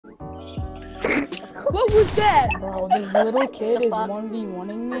What was that? Bro, this little kid is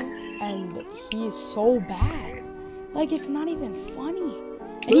 1v1ing me, and he is so bad. Like, it's not even funny.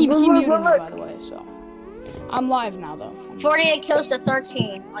 And he muted me, by the way, so. I'm live now, though. 48 kills to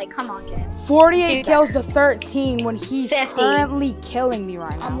 13. Like, come on, kid. 48 kills to 13 when he's 50. currently killing me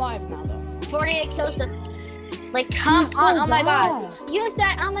right now. I'm live now, though. 48 kills to... Like, come on. Oh, my God. You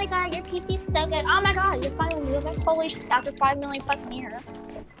said, oh, my God, your PC's so good. Oh, my God, you're finally moving. Holy shit, after 5 million fucking years.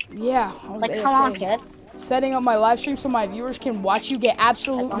 Yeah. Like, AFK. Come on, kid. Setting up my live stream so my viewers can watch you get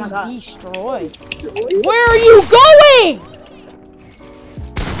absolutely destroyed. Where are you going?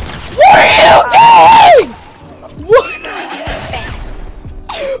 What are you doing?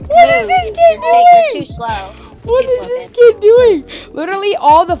 What is this kid doing? You're too slow. What is this kid doing? Literally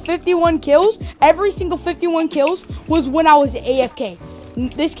all the 51 kills, every single 51 kills was when I was AFK.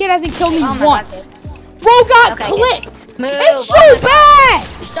 This kid hasn't killed me once. Bro got clipped. It's so bad.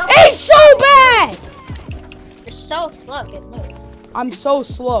 It's so bad. You're so slow, kid. Move. I'm so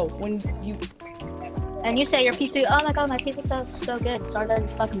slow when you... And you say your PC, oh my God, my PC's so good. Sorry that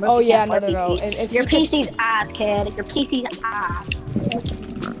fucking broke. Oh yeah, no. If your PC's ass, kid. Your PC's ass.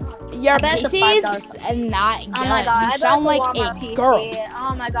 Your PC's not good. Oh my God, you sound like a PC. girl.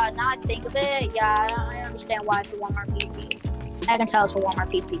 Oh my God, now I think of it. Yeah, I understand why it's a Walmart PC. I can tell it's a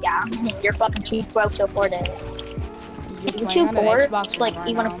Walmart PC. Yeah, you're fucking too broke to afford it. You're too bored. Like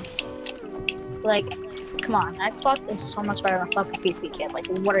even like, come on, Xbox is so much better than a fucking PC, kid. Like,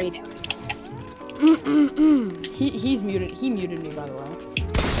 what are you doing? He's muted. He muted me, by the way.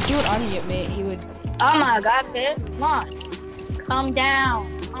 If he would unmute me, he would. Oh my God, kid, come on, calm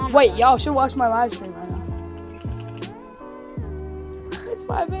down. Oh wait, y'all should watch my live stream right now. It's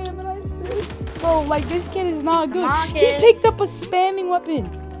 5 AM and I bro, like this kid is not good. On, he picked up a spamming weapon.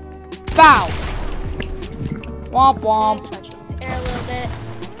 Bow. Womp womp. Touch the air a little bit.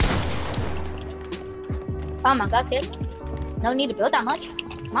 Oh my God, kid. No need to build that much.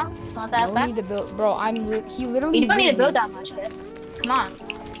 Come on, it's not that bad. No need to build, bro. He literally. You don't need to build that much, kid. Come on.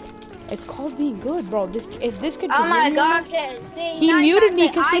 It's called being good, bro. If this could. Oh my God, kid. See, he muted me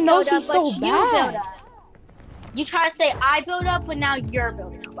because he knows he's so bad. You try to say I build up, but now you're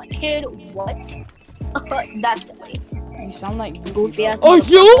building up. Like, kid, what? That's silly. You sound like goofy ass. Oh,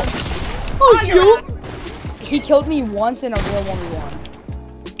 you? Oh, you? He killed me once in a real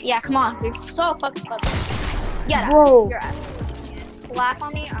 1v1. Yeah, come on. You're so fucking funny. Yeah, bro. You're at. Laugh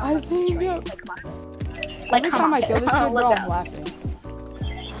on me. I think. Like, come on. Like, every time I kill this kid, bro, I'm laughing.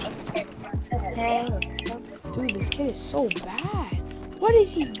 Okay. Dude, this kid is so bad. What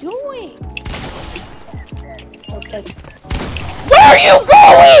is he doing? Okay. Where are you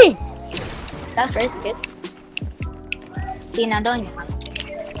going? That's crazy, kids. See, now don't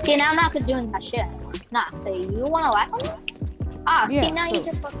even. See, now I'm not doing that shit anymore. Nah, so you wanna laugh on me? Ah, yeah, see, now you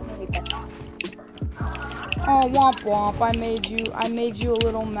just fucking made me pissed off. Oh, womp womp! I made you a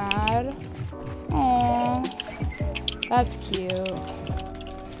little mad. Aww, that's cute.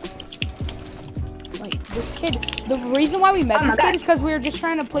 Like this kid. The reason why we met this kid is because we were just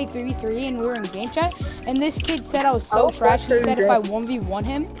trying to play 3v3 and we were in game chat. And this kid said I was so trash. He said if I 1v1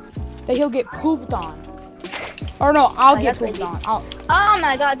 him, that he'll get pooped on. Or no, I'll get pooped on. Oh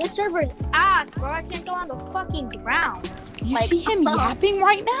my God, this server is ass, bro. I can't go on the fucking ground. You see him yapping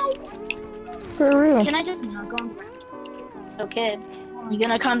right now? For real. Can I just not go on the ground? Okay. You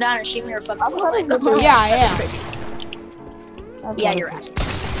gonna come down and shoot me or fucking? Yeah, I am. Yeah, you're ass.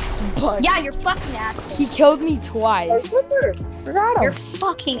 But yeah, you're fucking ass. He killed me twice. You're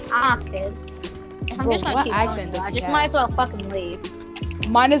fucking ass, kid. I'm just gonna keep going. I just might as well fucking leave.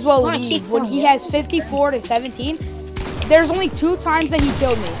 Might as well leave. When he has 54 to 17, there's only 2 times that he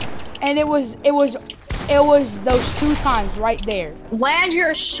killed me, and it was those 2 times right there. Land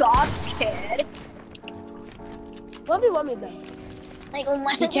your shots, kid. Let me then. Like,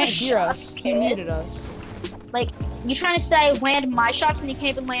 land he can't hear shots, us. Kid. He muted us. Like, you trying to say land my shots when you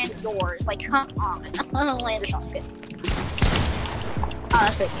can't even land yours? Like, come on. Land your shots, kid. Oh,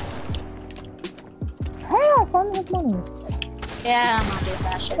 that's great. Hey, I found this money. Yeah, I'm not doing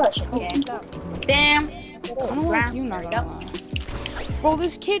that shit. That shit's gay. Bam. I don't like you, not gonna lie. Bro,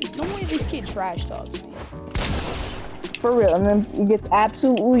 this kid, no way this kid trash talks me. For real, and then he gets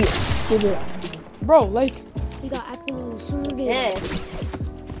absolutely stupid. Bro, like, he got absolutely stupid.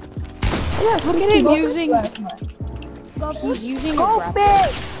 Yeah, look at him using. He's using a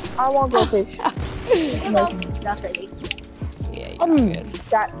fish. I want go fish. That's crazy. Yeah, good.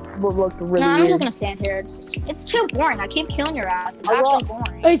 That would look really No, I'm weird. just gonna stand here. It's too boring. I keep killing your ass. It's actually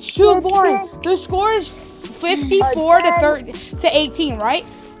boring. It's too boring. The score is 54 to 18, right?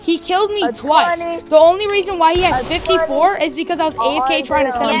 He killed me A twice. 20. The only reason why he has A 54 is because I was AFK trying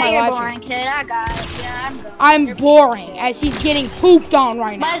to set up Yeah, my you're live boring, stream. kid. I got it. Yeah, I'm good. I'm You're boring as he's getting pooped on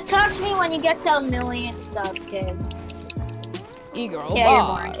right now. But talk to me when you get to 1 million subs, kid. E-girl Yeah, you're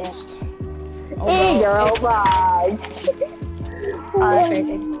boring, kid. boss. Hey, girl, bye. Oh, that's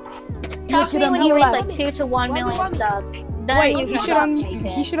crazy. Talk to at me him, when he you reach left. like 2 to 1 million subs. Then Wait, you he can should talk to me, unmute.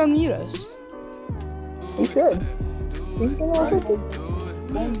 kid. He should unmute us. You should.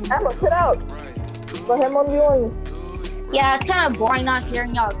 Emma, sit out. Let him on the line. Yeah, it's kind of boring not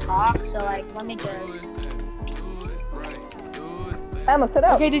hearing y'all talk. So like, let me just. Emma, sit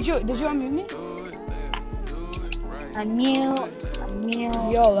out. Okay, did you unmute me?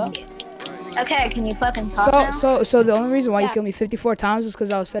 Unmute. YOLO. Okay, can you fucking talk now? So the only reason why you killed me 54 times is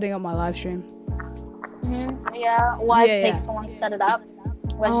because I was setting up my live stream. Yeah. Why does it Yeah, take so long to set it up?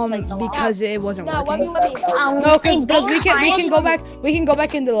 Why does it take so long? Because it wasn't working. No, No, because we can go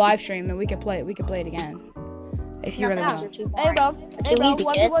back into the live stream and we can play it again. If you really want. Hey, bro. Too easy,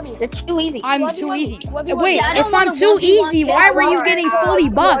 kid. They're too easy. I'm too easy. Yeah, Wait, I if don't I'm wanna too 1v1 easy, why kill were you right getting now. fully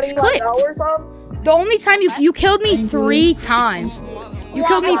bugs clipped? The only time you killed me 3 times. You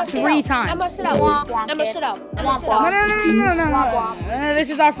killed me 3 times. Emma, sit out. Emma, sit out. No. This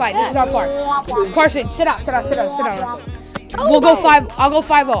is our fight. This is our part. Carson, sit out. We'll go 5. I'll go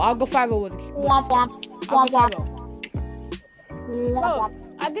 5-0. I'll go 5-0 with you. Womp womp. I'll go 5-0.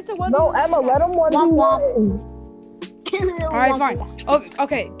 I get to No, Emma, let him 1v1. All right, fine. Oh,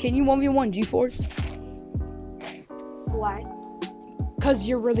 okay, can you 1v1 G-Force? Why? Cause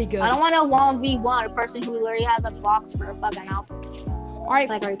you're really good. I don't want to 1v1 a person who literally has a box for a fucking outfit. All right.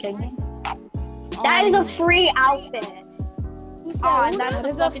 Like, are you kidding me? That is a free outfit. Oh, and that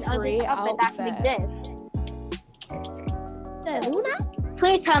is a fucking ugly outfit that can exist.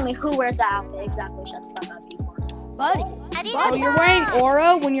 Please tell me who wears that outfit exactly. Shut the fuck up, G-Force. Buddy. Oh, you're wearing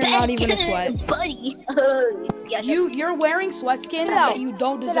aura when you're not even a sweat. Buddy. You're wearing sweat skins that you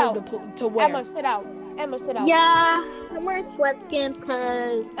don't deserve to wear. Emma, sit out. Yeah, I'm wearing sweat skins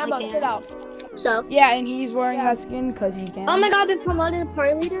because Emma, sit out. So. Yeah, and he's wearing that skin because he can. Oh my god, they promoted a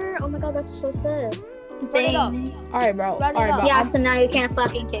party leader? Oh my god, that's so sad. Alright, bro. Yeah, so now you can't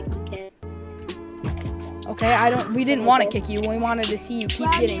fucking kick me, kid. Okay, we didn't want to kick you. We wanted to see you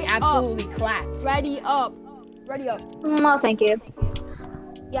keep getting absolutely clapped. Ready up. No, thank you.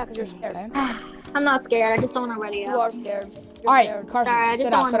 Yeah, because you're scared. Okay. I'm not scared. I just don't want to ready up. You are scared. Alright, Carson, Sorry, I just sit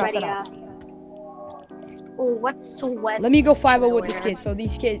don't out, want sit to out, sit ready out. up. Oh, what's sweat? Let me go 5-0 with this kid, so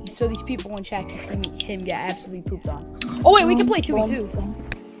these people in chat can see him get absolutely pooped on. Oh wait, we can play 2v2.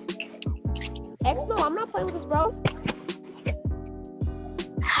 X, no, I'm not playing with this, bro.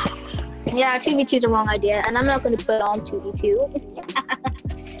 Yeah, 2v2 is the wrong idea, and I'm not going to put on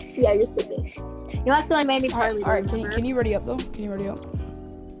 2v2. Yeah, you're stupid. You accidentally made me party leader. Alright, can you ready up though? Can you ready up?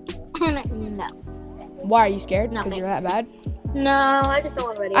 No. Why, are you scared? Because Nothing. you're that bad? No, I just don't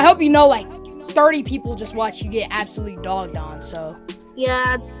want to ready up. I hope you know like 30 people just watch you get absolutely dogged on, so.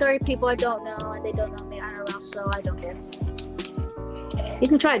 Yeah, 30 people I don't know, and they don't know me IRL, so I don't care. You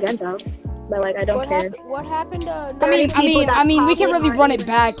can try again though, but like I don't care. What happened to? I mean, we can really run it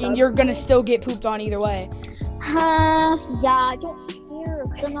back, and you're gonna still get pooped on either way. Yeah, I don't care,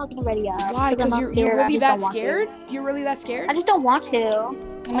 because I'm not gonna ready up. Why? Because you're really that scared? You're really that scared? I just don't want to.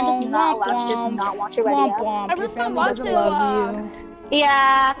 I'm just not allowed to just not want to ready up. Womp. Your family doesn't love you.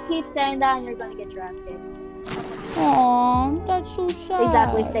 Yeah, keep saying that and you're gonna get your ass kicked. Aw, that's so sad.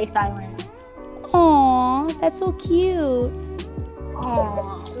 Exactly, stay silent. Aw, that's so cute.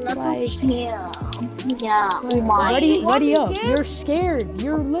 Aw, that's Like- so cute. Yeah, Like, why? ready up. You're scared.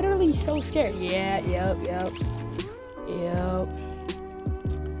 You're literally so scared. Yeah, yep.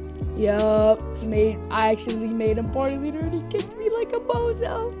 I actually made him party leader and he kicked me like a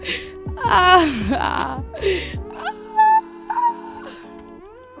bozo.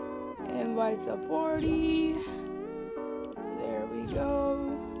 Invites a party. There we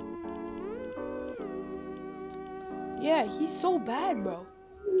go. Yeah, he's so bad, bro.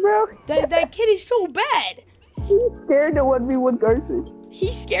 Bro, That kid is so bad. he's scared to 1v1 Carson.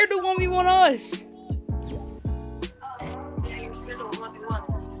 He's scared to 1v1 us.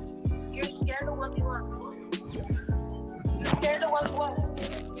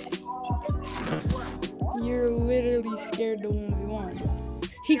 You're literally scared to 1v1.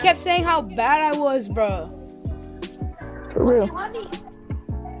 He kept saying how bad I was, bro. For real.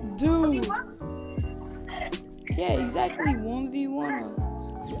 Dude. Yeah, exactly.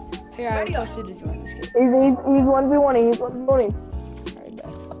 1v1. Hey, I requested to join this game. He's 1v1. He's 1v1. Alright,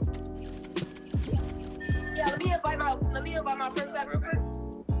 bet. Yeah, let me invite my first back real quick.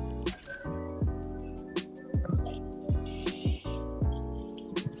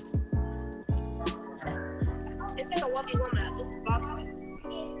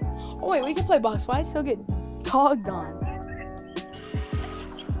 Oh wait, we can play boss fights. He'll get dogged on.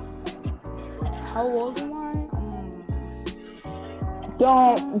 How old am I?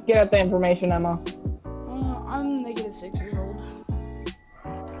 Don't get out the information, Emma. I'm -6 years old.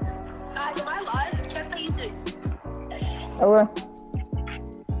 Guys, am I live? Check the YouTube. Okay. Alright.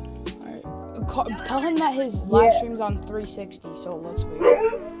 Tell him that his live stream's on 360, so it looks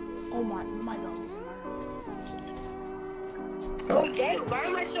weird. Oh my dog is in my room. Okay, why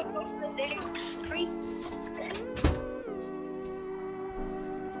am I so close to the damn street?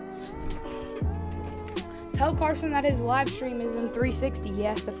 Tell Carson that his live stream is in 360. He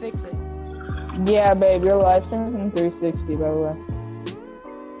has to fix it. Yeah, babe, your live stream is in 360, by the way.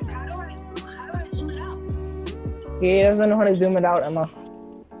 How do I zoom it out? He doesn't know how to zoom it out, Emma.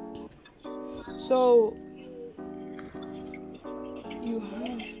 So you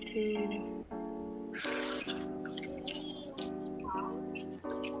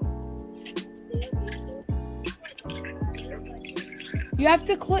have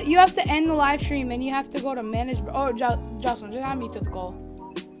to. You have to end the live stream and you have to go to manage. Oh, Jocelyn, just add me to the call.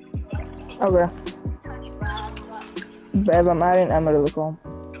 Okay. Babe, I'm adding Emma to the call.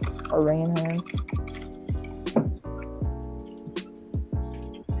 Or ringing her in.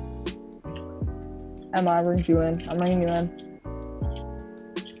 Emma, I ringed you in. I'm ringing you in.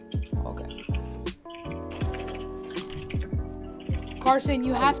 Okay. Carson,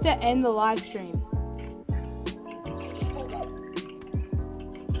 you have to end the live stream.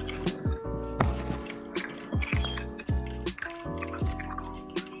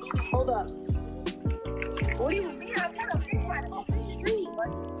 Hold up. What do you mean? I'm kind of big right off the street,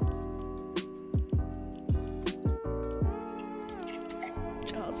 buddy.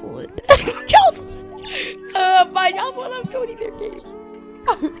 Jocelyn. Jocelyn. Bye, Jocelyn. I'm joining their game.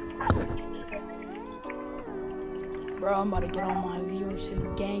 Bro, I'm about to get all my viewers to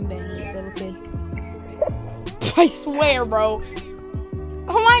gangbang this little kid. I swear, bro.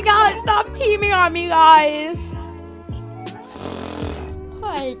 Oh my god, stop teaming on me, guys.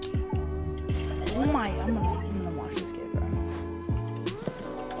 Like, I'm gonna watch this kid, bro.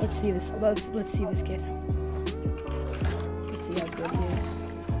 Let's see this. Let's see this kid. Let's see how good he is.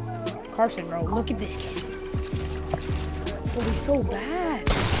 Carson, bro, look at this kid. Oh, he's so bad.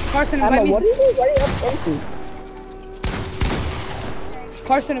 Carson, invite me. What are you up into?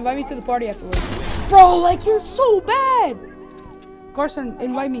 Carson, invite me to the party afterwards. Bro, like, you're so bad. Carson,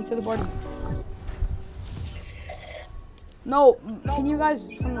 invite me to the party. No, can you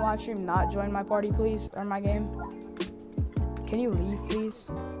guys from the live stream not join my party, please, or my game? Can you leave, please?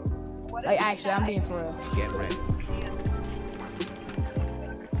 Like, actually, I'm being for real. Get ready.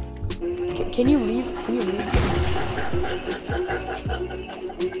 Can you leave? Can you leave?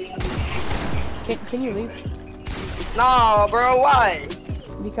 Can you leave? No, bro, why?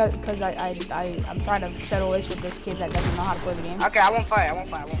 Because I'm trying to settle this with this kid that doesn't know how to play the game. Okay, I won't fight.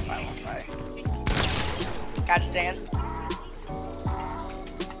 Catch stand.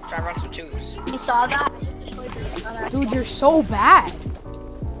 Try to run some twos. You saw that? Dude, you're so bad.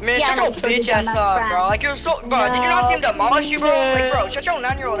 Man, Yeah, shut your no, so bitch you ass dumbass up, friend. bro. Like, you're so, bro, did you not see him demolish you, bro? Like, bro, shut your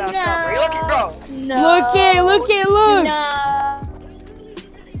 9-year-old ass up, bro. You look at, bro. No. Look. No.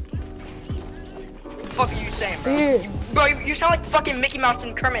 What the fuck are you saying, bro? Here. Bro, you sound like fucking Mickey Mouse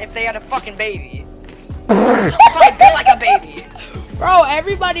and Kermit if they had a fucking baby. You probably built like a baby. Bro,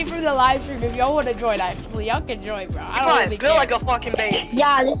 everybody from the live stream, if y'all want to join, actually, y'all can join, bro. You I don't probably really built care. like a fucking baby.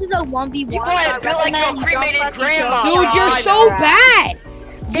 Yeah, this is a 1v1. You probably built like your cremated grandma. Dude, you're God. so bad.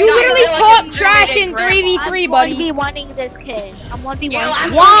 You not literally built like talk a trash in cremated 3v3, buddy. I'm 1v1ing this kid. I'm 1v1. Yeah,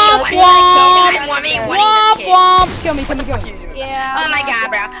 I'm Womp, womp. I'm 1v1ing Womp, this kid. womp. Kill me. Yeah. Oh my god,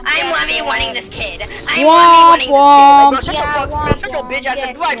 bro. I'm 1v1ing this kid. I'm Womp, 1v1ing womp. this kid. Bro, shut your bitch ass up.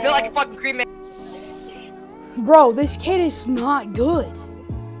 You probably built like a fucking cremated. Bro, this kid is not good.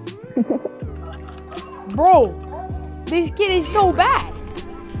 Bro, this kid is so bad.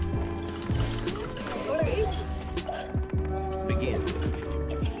 Begin.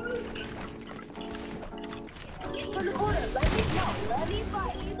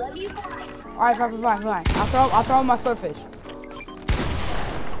 Alright, fine. I'll throw my swordfish.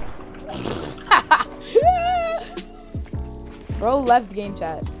 Bro left game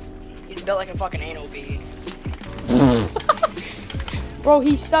chat. He's built like a fucking anal bead. Bro,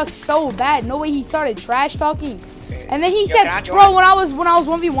 he sucks so bad. No way he started trash talking. And then he Yo, can I said, join? bro, when I was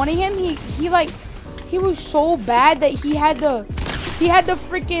 1v1ing him, he was so bad that he had to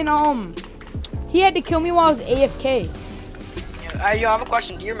freaking he had to kill me while I was AFK. Yo, I have a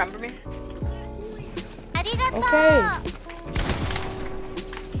question. Do you remember me? Okay.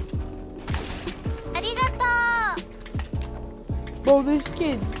 Bro, this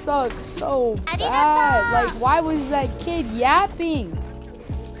kid sucks so bad. Like, why was that kid yapping?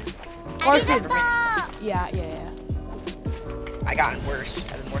 Carson. Yeah. I gotten worse.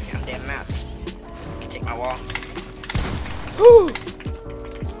 I've been working on damn maps. Take my wall. No.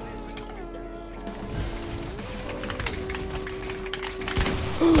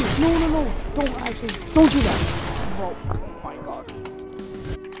 Don't do that. Bro, oh my god.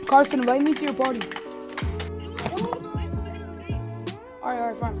 Carson, invite me to your party.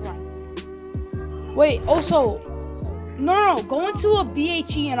 Alright, fine. Wait, also, no. Go into a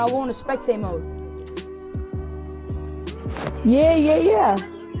BHE and I'll go into spectate mode. Yeah.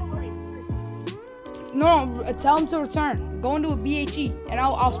 No, tell him to return. Go into a BHE and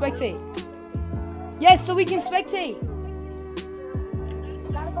I'll spectate. Yes, so we can spectate.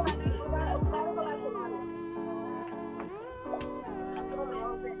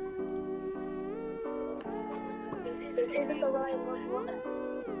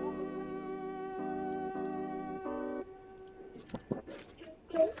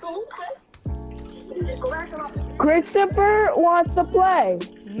 Christopher wants to play.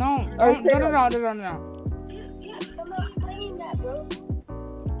 No.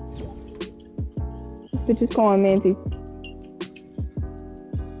 Bitch is calling Manty.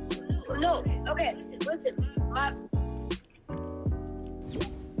 No, okay, listen.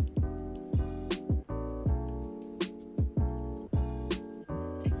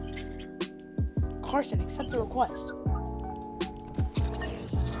 Carson, accept the request.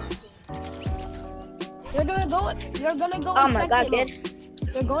 You're gonna go Oh in my god, spectate kid.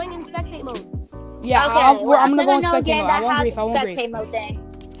 mode. You're going in spectate mode. Yeah, Okay, I'm gonna go in spectate mode. I won't grief. Spectate mode thing.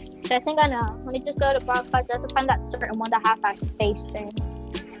 So I think I know. Let me just go to box fights. I have to find that certain one that has that space thing.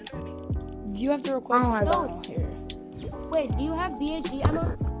 Do you have the request? Oh my God. Here. Wait, do you have BHG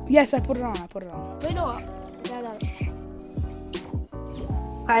ammo? Yes, I put it on. Wait, no. Yeah, I got it.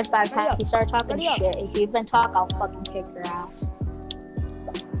 Guys, Hurry backpack, up. you start talking Hurry up. shit. If you even talk, I'll fucking kick your ass.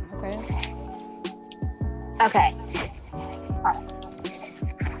 Okay. Okay. Alright.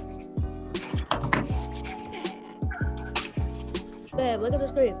 Babe, look at the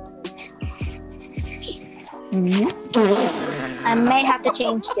screen. I may have to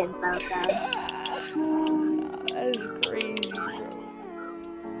change skins though, so. That is crazy, bro.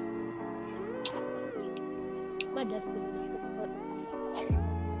 My desk is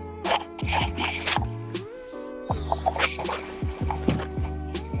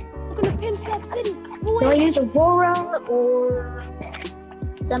Look at the pin flop city. Do I use Aurora or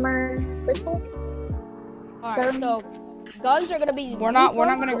Summer Crystal? Alright, so guns are gonna be. We're not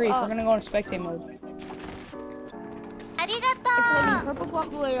gonna grief. We're gonna go into spectate mode. It's gonna be purple block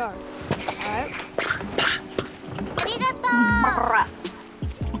blue AR. Alright.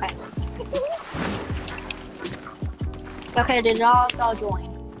 Okay. Okay, did y'all join?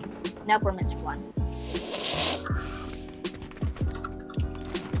 Nope, we're missing one.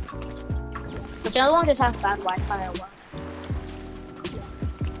 But the other one just has bad Wi-Fi or what?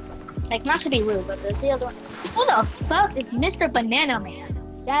 Like, not to be rude, but there's the other one. Who the fuck is Mr. Banana Man?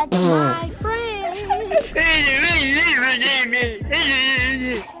 That's my friend.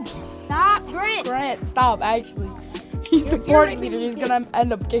 Stop, Grant. Grant, stop. Actually, he's the party leader. He's gonna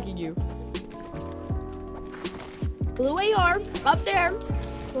end up kicking you. Blue AR up there,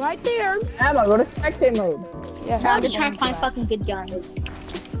 right there. Emma, go to spectate mode. Yeah. I'm just trying to find fucking good guns.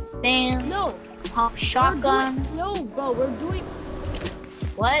 Bam. No, Pump shotgun. no, bro. We're doing.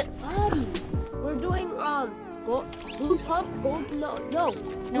 What? Buddy, we're doing gold, blue pump, gold. No. No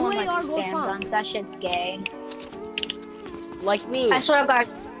Blue one likes AR gold spam pump. guns. That shit's gay. Like me. I swear to God,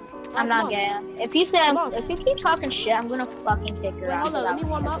 I'm Come not on. gay. If you say Come on. if you keep talking shit, I'm gonna fucking kick your Wait, ass. hold on. Let me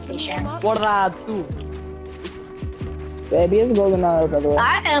without warm up. hesitation. Guarda tu. Baby, it's golden hour, by the way.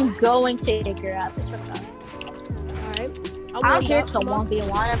 I am going to kick your ass. I swear to God. Alright. I'm here to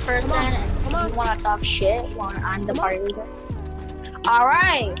 1v1 in person, and Come on. if you want to talk shit while I'm the party leader.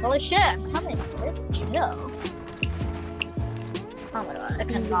 Alright, holy shit, I'm coming. Chill. Oh my god, I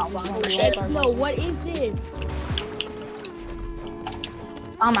cannot run over shit. No, what is this?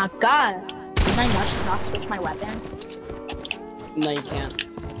 Oh my god. Can I not switch my weapon? No, you can't.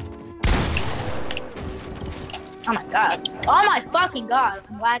 Oh my god. Oh my fucking god,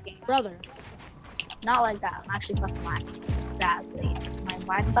 I'm lagging. Brother. Not like that, I'm actually fucking lagging. Badly. My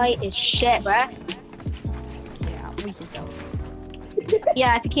Wi-Fi is shit, bruh. Yeah, we can tell.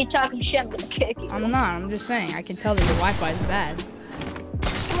 Yeah, if you keep talking shit, I'm gonna kick you. I'm not. I'm just saying. I can tell that your Wi-Fi is bad.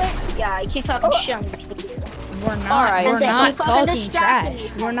 Yeah, you keep talking shit, I'm gonna kick you. We're not. Alright. We're And then not you fucking talking distracted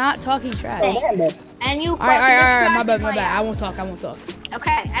trash. me. We're not talking trash. Hey. Damn, And you fucking Alright. My distracted bad. I ass. won't talk.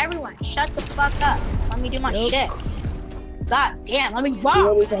 Okay, everyone, shut the fuck up. Let me do my Yup. shit. God damn, let me walk.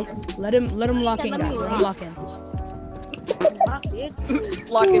 Let him lock in, guys. Let him lock in.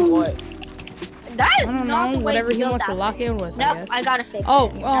 Lock in what? That is I don't not know, the way whatever you he build wants to that lock thing. in with, I Nope, guess. I gotta fix Oh,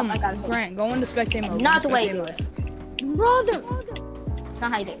 it. Nope, I gotta fix Grant, go into spectate mode. Not the way you do Spectate it. mode. Brother.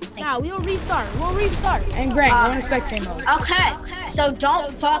 Not how you do it. Nah, we'll restart. We'll restart. And Grant, go into spectate mode. Okay, so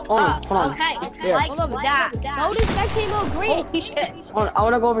don't fuck Hold on, up. hold on. Okay, Here. like Hold on, that. Go to spectate mode, Grant. Holy shit. Hold on, I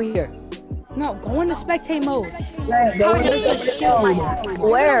wanna go over here. No, go into spectate mode. How are you gonna shoot my ass?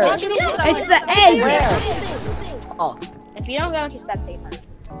 Where? Don't you do it? It's the edge. Oh, If you don't go into spectate mode.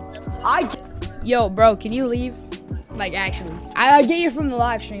 Yo, bro, can you leave? Like, actually, I get you from the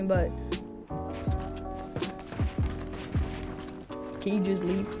live stream, but can you just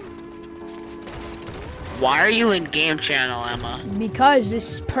leave? Why are you in game channel, Emma? Because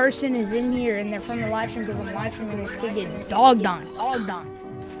this person is in here and they're from the live stream because I'm live streaming this kid get dogged on. Dogged on.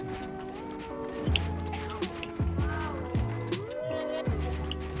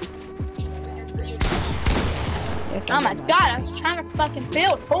 Yes, Oh my god, I was trying to fucking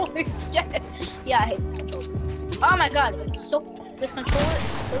build. Holy shit. Yeah, I hate this controller. Oh my god, it's so. This controller.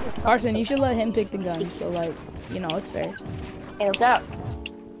 Carson, you should let him pick the gun, so like, you know, it's fair. Hey, let's go.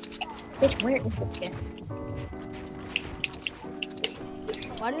 Bitch, where is this kid?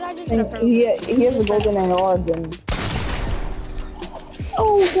 Why did I just get a purple? He has a golden AR then.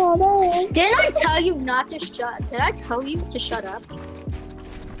 Oh god, Didn't I tell you not to shut? Did I tell you to shut up?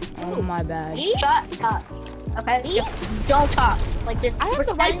 Oh my bad. Shut up. Okay? Just don't talk. Like, just I have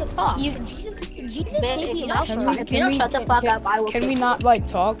the right to talk. You, Jesus bitch, gave if me you an don't option. shut, if you don't shut the fuck up, I will. Can we kick not like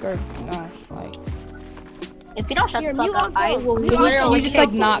talk or no? Like, you. If you don't shut Here, the fuck mute up, on I phone. will. Mute can you literally just kick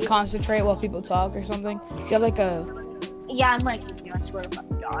like not you. concentrate while people talk or something? Do you have like a? Yeah, I'm gonna keep you. I swear to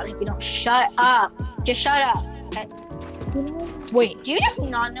fucking God. If you don't shut up, just shut up. Okay? Wait. Do you just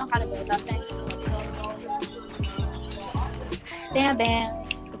not know how to build that thing? Bam, bam.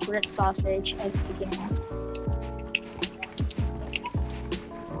 Brick sausage at the beginning.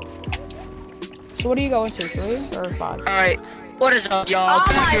 So what are you going to, 3 or 5? Alright, what is up, y'all? Oh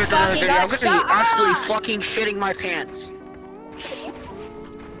Back my here with another fucking video. I'm God, gonna shut be absolutely up! fucking shitting my pants.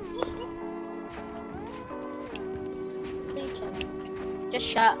 Just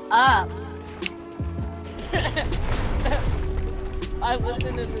shut up. I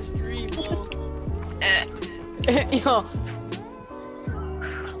listen to the stream, bro. Yo,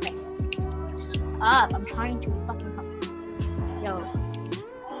 Up. I'm trying to fucking help.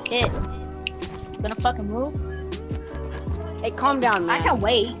 Yo. Kid. You gonna fucking move? hey, calm down, I man. can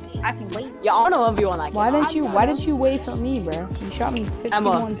wait. I can wait. Yo, I wanna love you on that. Why didn't you wait for me, bro? You shot me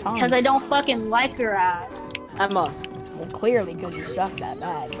 51 times. Because I don't fucking like your ass. Emma, Well, clearly because you suck that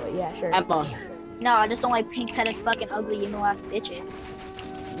bad, but yeah, sure. Emma. No, I just don't like pink-headed fucking ugly ass bitches.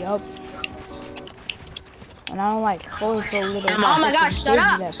 Yup. And I don't like colorful little. Oh my gosh, shut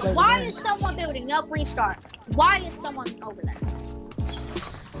kids up! that play Why the is game. someone building? Nope, restart. Why is someone over there?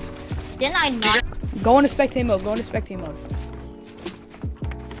 Didn't I not? Go into spectate mode. Go into spectate mode.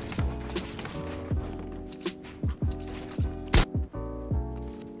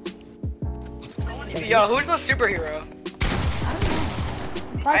 Yo, who's the superhero?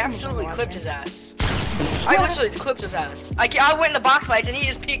 I Probably someone absolutely from clipped the his ass. I literally clipped his ass. I went in the box fights and he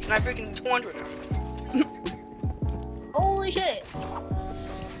just peeked and I freaking 200 him. Holy shit!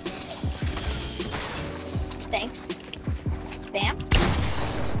 Thanks. Sam.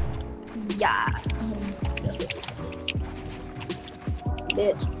 Yeah.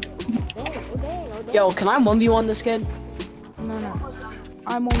 Bitch. Yo, can I 1v1 this kid? No.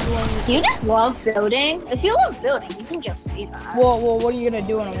 I'm on the Do you just love building? If you love building, you can just say that. Well, what are you gonna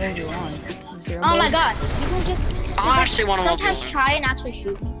do when I'm going to on? Oh my god, you can just I actually want to sometimes try and actually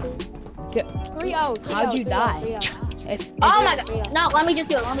shoot me, please. 3-0. How'd you die? 3-0. If Oh my god. No, let me just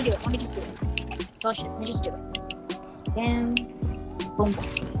do it. Let me just do it. Oh shit, let me just do it. Bam. Boom.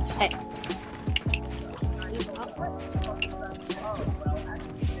 Hey.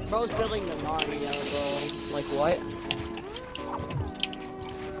 Bro's building the Narnia, bro. Like what?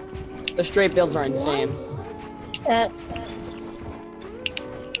 The straight builds are insane. Why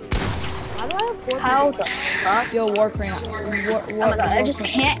do I have 4 How people? the fuck? Yo, Warcraft. Oh my god, I just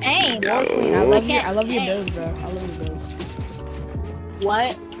can't aim. Warcraft. I love your aim. builds, bro. I love your builds.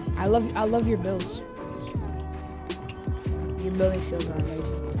 What? I love your builds. Your building skills are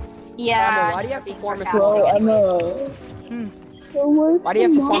amazing. Yeah. Emma, why do you have performance? Bro, Emma. Why do you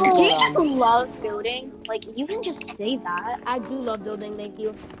have performance? Do you just love building? Like, you can just say that. I do love building, thank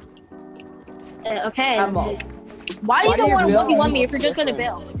you. Okay. Emma. Why do Why you do your want to builds 1v1 me if you're look just gonna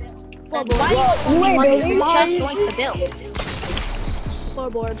different? build? Like, why do you want to 1v1 me if you're just going to build?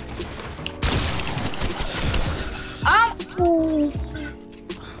 Floorboard.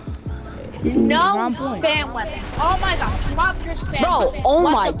 No Round point. spam weapon. Oh my god, drop your spam Bro, weapon. oh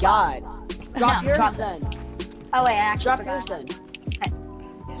What my the fuck? god. Drop No, yours drop it. then. Oh wait, I actually Drop forgot. yours then. Okay.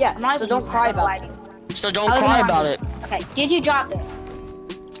 Yeah, I'm not so even don't using cry it, about why it. do you- So don't I was cry gonna about lie. it. Okay, did you drop it?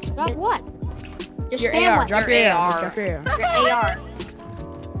 Drop what? Your Your spam AR. weapon. Drop Your your AR. AR. Drop your AR. Your AR.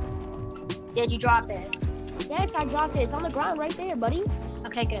 Did you drop it? Yes, I dropped it. It's on the ground right there, buddy.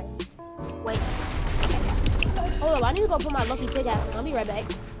 Okay, good. Wait. Hold on, I need to go put my lucky pig out. I'll be right back.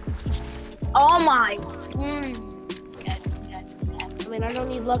 Oh my. Okay, okay. I mean, I don't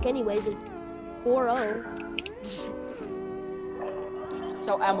need luck anyways. It's 4-0.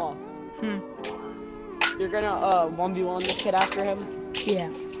 So Emma, you're gonna 1v1 this kid after him? Yeah.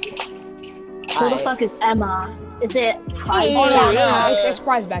 Who the fuck is Emma? Is it Pride? Oh no, no, it's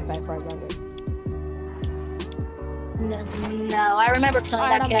prize backpack. Prize backpack. No, I remember killing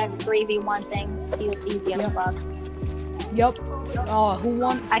Alright, that I'm kid in 3v1 things. He was easy as fuck. Yup. Oh, who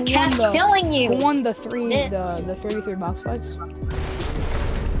won? I Who kept won the? killing you. Who won the three? It- The 33 box fights?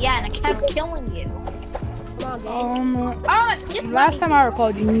 Yeah, and I kept killing you. Come on, gang. Oh, just Last time I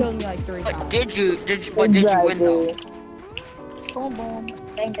recalled, you killed me like 3 times. Did you win though? boom boom,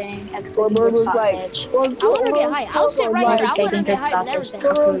 bang bang, Or exploding Bird good was like, sausage. I want to get hype. I'll sit right here. I want to get hype and everything.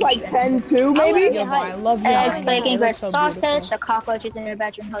 Bird was like 10-2 maybe? Yo, boy, I love you. Eggs, It bacon, bread, looks so sausage. beautiful. The cockroaches in your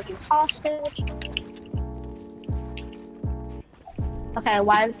bedroom held you hostage. Okay,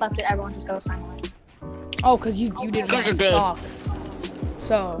 why the fuck did everyone just go silent? Oh, cause you didn't want Because us you're to dead. talk.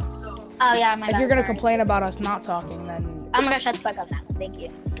 So Oh yeah, my if bad, you're gonna sorry. complain about us not talking, then I'm gonna shut the fuck up now. Thank you.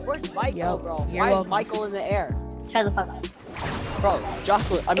 Where's Michael, Yo, bro? you're Why is welcome. Michael in the air? Shut the fuck up. Bro,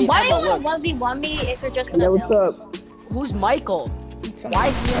 Jocelyn, I mean Why do you Emma, want look. to 1v1 me if you're just gonna Yeah, what's build? up? Who's Michael? Why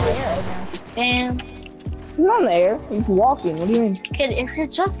is he in the air? Damn. He's not in the air. He's walking. What do you mean? Kid, if you're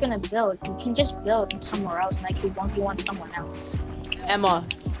just gonna build, you can just build somewhere else and like you 1v1 someone else. Emma,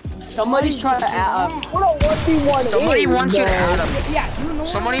 somebody's trying to What a 1v1 Somebody is, wants you to though. add him. yeah, you know.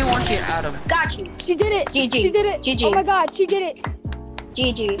 Somebody wants you to add him. Got you. She did it. GG. She did it. GG. Oh my god, she did it.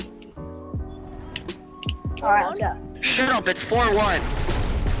 GG. Alright, let's go. Shut up, it's 4-1.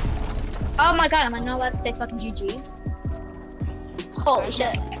 Oh my god, am I not allowed to say fucking GG? Holy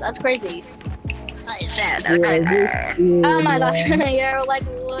shit, that's crazy. Oh my god, you're like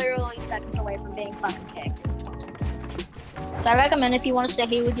literally seconds away from being fucking kicked. So I recommend if you want to stay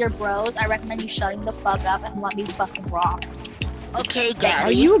here with your bros, I recommend you shutting the fuck up and let me fucking rock. Okay, Daddy.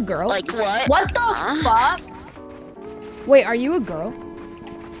 Are you a girl? Like what? What the Huh? fuck? Wait, are you a girl?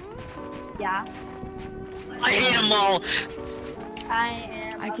 Yeah, I hate them all. I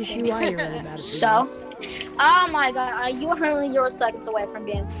am. I can see fucking- why you're really bad at this. So, oh my god, you are only 0 seconds away from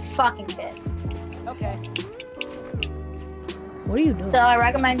being fucking kicked. Okay. What are you doing? So I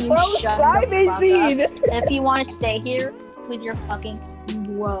recommend you Bro, shut try the fuck me, up if you want to stay here with your fucking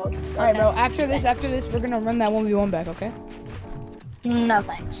bros. Alright, bro. After this, we're gonna run that 1v1 back, okay? No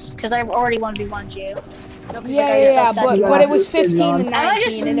thanks, because I've already 1v1'd you. No, 'cause Yeah, you're yeah, so but it was 15 Am to I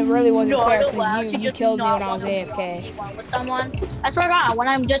just 19, and it really wasn't not fair allowed because to you just killed me not when I was wanna AFK. 1v1 with someone. I swear to God, when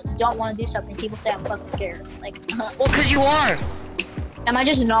I just don't want to do something, people say I'm fucking scared. Like, Well, because you are. am I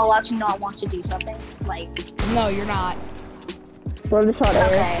just not allowed to not want to do something? Like, No, you're not. Bro, just shot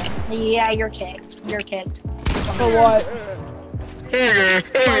air. okay, yeah, you're kicked. You're kicked. For what?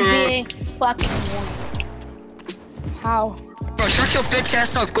 For being fucking annoying. How? Bro, shut your bitch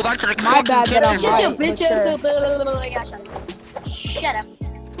ass up. Go back to the My fucking bad that I'm kitchen. right. Shut your but bitch ass sure. up. Yeah, shut up. Shut up.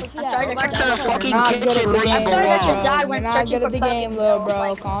 I'm sorry Go that back to your the dad fucking You're not good at kitchen the where you game, sorry that your belong. dad bro. went You're not searching good at for the game, fucking little milk, bro.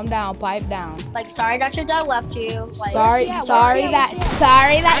 like- Calm down, pipe down. Like, sorry that your dad left you. Like, Sorry yeah,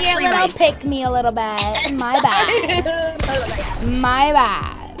 that Actually, your little like- picked me a little bit. My bad. My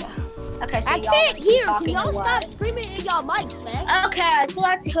bad. Okay, so I y'all can't keep hear. Can talking y'all or stop what? screaming in y'all mics, man? Okay, so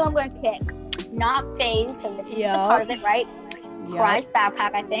that's who I'm gonna kick. Not FaZe, because he's a Yup. part of it, right? Yup. Christ,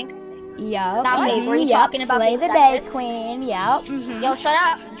 backpack, I think. Yup. Not FaZe, were you Yup. talking about Slay being the day, sexist? queen. Yup. Yo, shut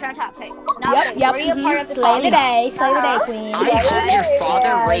up. I'm trying to talk. Okay. Not Yup. FaZe, Yup. were you a part of the Slay the song? day. Slay the day, queen. I hope your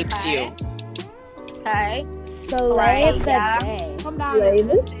father rapes Okay. you. Okay. Slay Right, the yeah. day. Come down. Play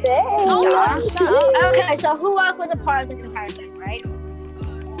the stage. No, Yeah. shut up. Okay, so who else was a part of this entire thing, right?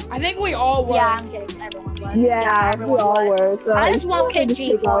 I think we all were. Yeah, I'm kidding. Everyone was. Yeah, we everyone all was. were. So I just won't kick just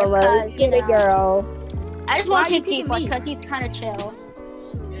pick all G-Force of us. 'cause, you Get it, know. girl. I just Why want are to you kick kicking G-Force me? because he's kind of chill.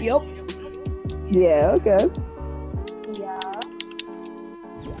 Yup. Yeah, okay. Yeah.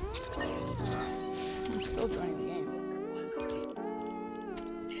 I'm still joining the game.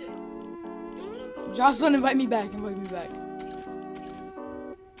 Jocelyn, invite me back. Invite me back.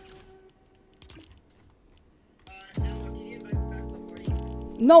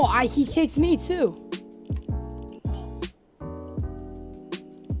 No, he kicked me too.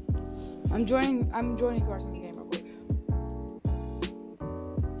 I'm joining Carson's game real quick.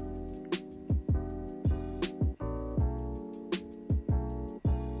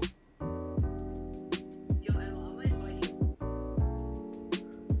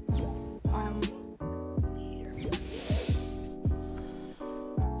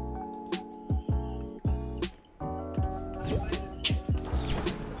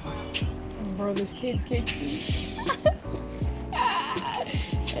 Bro, this kid kicks me.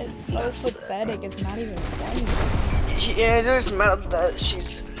 It's so pathetic. It's not even funny. Yeah, just mad that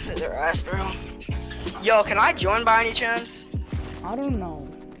she's hit her ass through. Yo, can I join by any chance? I don't know.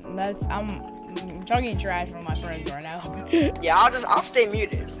 I'm talking trash from my friends right now. Yeah, I'll stay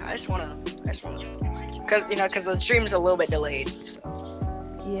muted. I just wanna, cause the stream's a little bit delayed. So.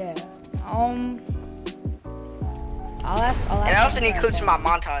 Yeah. I'll ask. And I also need clips from my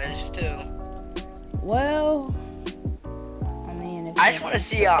montage too. Well, I mean, if I just want to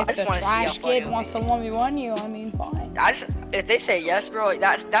see y'all. If the trash kid wants to 1v1 you, I mean, fine. If they say yes, bro,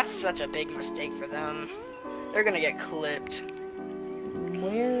 that's such a big mistake for them. They're gonna get clipped.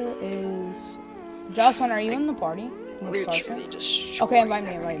 Where is Jocelyn? Are you in the party? Literally just. Okay, invite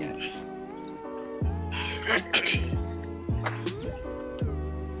me.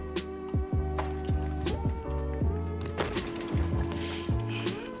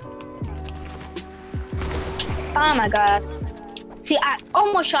 Oh my god. See, I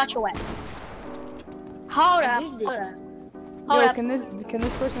almost shot your way. Hold up. Yo, can this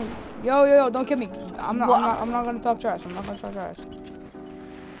person? Yo, don't kill me. I'm not gonna talk trash.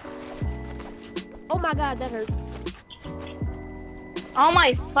 Oh my god, that hurt. Oh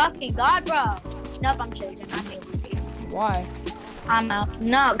my fucking god, bro. Nope, I'm changing. I hate you. Why? I'm out.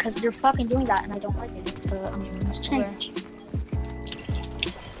 No, because you're fucking doing that and I don't like it. So I'm just changing.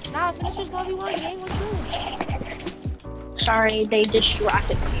 Nah, finish this 1v1. You ain't gonna shoot. Sorry, they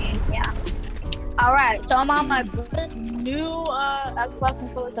distracted me. Yeah. Alright, so I'm on my brother's new Xbox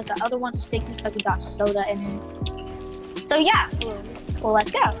controller because the other one's sticky because we got soda in it. So yeah, well,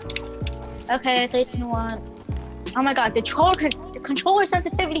 let's go. Okay, 3, 2, 1. Oh my god, the controller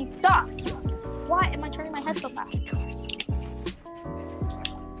sensitivity sucks. Why am I turning my head so fast?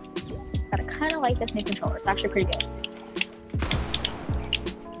 But I kind of like this new controller. It's actually pretty good.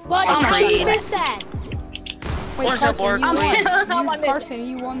 But Oh my you god. missed that. Wait, What's up, Lord? Carson,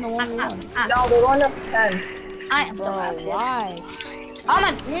 you won the 1v1. No, they won up 10. I am so Bro, happy. why? Oh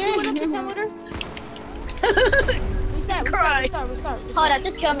my Hold up,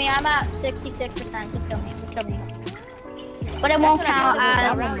 just kill me. I'm at 66%. Just kill me. But it won't count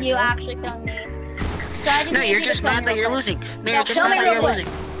as you actually killing me. So I just No, need you're you just to kill mad me that real you're quick. losing. No, No, you're just kill mad me that real you're quick.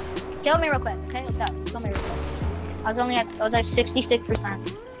 losing. Kill me real quick. Okay, let's go. Kill me real quick. I was at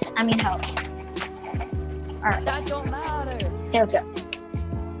 66%. I mean health. Alright. That don't matter. Okay, let's go.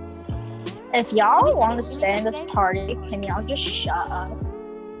 If y'all want to stay in this party, can y'all just shut up?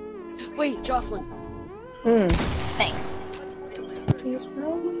 Wait, Jocelyn. Thanks.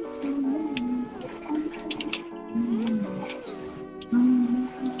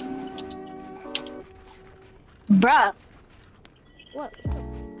 Bruh. What?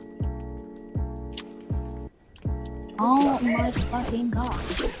 Oh my fucking god.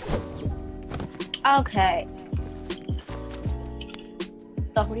 Okay.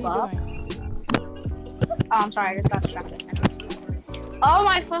 The What are fuck? you doing? Oh, I'm sorry, I just got distracted. Oh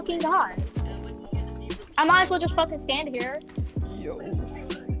my fucking god. I might as well just fucking stand here. Yo.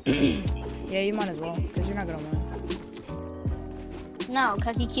 Yeah, you might as well, because you're not gonna win. No,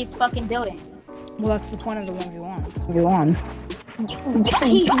 because he keeps fucking building. Well, that's the point of the 1v1. You won. Yeah,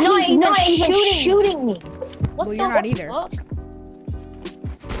 he's not even shooting me. What Well, the you're not either. fuck?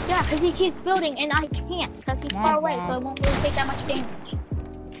 Yeah, because he keeps building and I can't because he's far away, so it won't really take that much damage.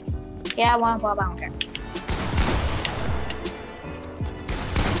 Yeah, I don't care.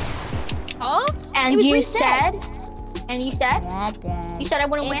 Huh? And It you was said, Womp womp. you said I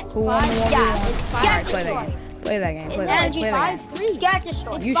wouldn't win? It's Who won the 1v1? Yeah, it's Alright, play that game. Play that game. Play that And game. you Play that game. 5-3. Get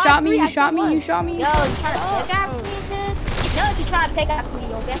destroyed. You 5-3, shot me, I you shot me, won. you shot me. Yo, you trying to pickaxe me, dude? No, if you try to pickaxe me,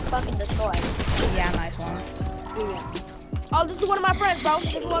 you'll get fucking destroyed. Yeah, nice one. Oh, this is one of my friends, bro.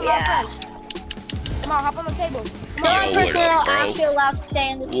 This is one of my friends. Come on, hop on the table. The only person what up, that'll bro? actually allowed to stay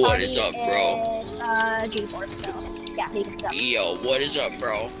in this What party is up, bro? is G-Force, so yeah, he can stop. Yo, what is up,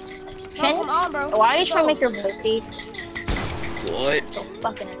 bro? Come on, bro. Why are you trying to make your voice deep? What? So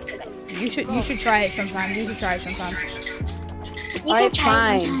fucking insane. You should try it sometime. You should try it sometime. Alright,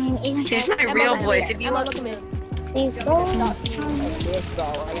 fine. Here's my real voice. If you Emma, want, look at me. Please go.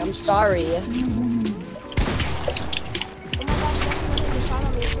 I'm sorry.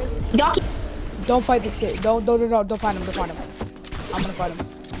 Y'all keep Don't fight this kid. Don't fight him. I'm gonna fight him.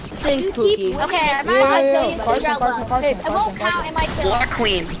 Thanks, Pookie. Okay, I Yeah, might kill you. Carson, It won't count in my kill. War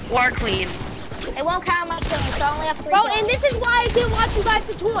queen. War queen. It won't count in my kill, so I only have 3 Bro, kills. and this is why I didn't want you guys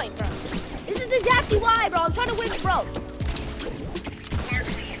to join, bro. This is exactly why, bro. I'm trying to win, bro.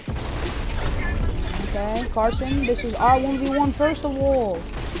 Okay, Carson, this was our 1v1 first of all.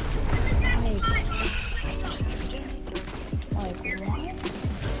 Like what?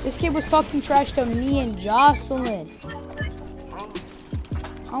 This kid was talking trash to me and Jocelyn.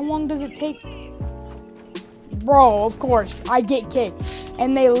 How long does it take? Bro, of course, I get kicked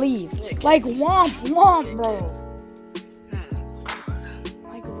and they leave. Like womp womp, bro.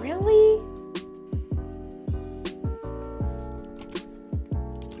 Like really?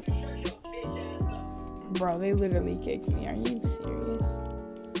 Bro, they literally kicked me. Are you serious?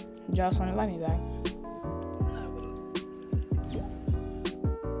 Jocelyn, invite me back.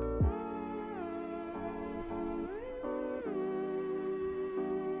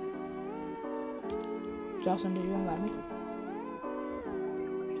 Jocelyn, did you invite me?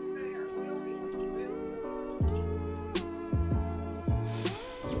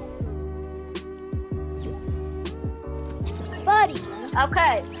 Buddy.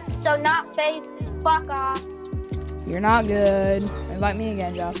 Okay, so not face, fuck off. You're not good. Invite me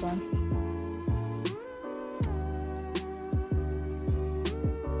again, Jocelyn.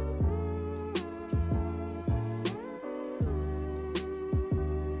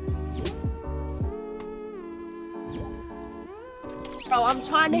 Bro, I'm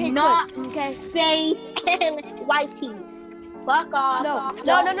trying to hit Not clips, okay? face and white teeth. Fuck off. No,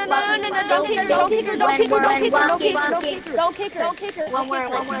 don't kick her, don't kick her, don't kick her, don't kick her, don't kick her, don't kick her, don't kick her, don't kick her. One more,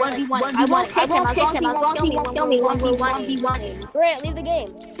 1v1. I won't kick him as long as he won't kill me 1v1. Grant, leave the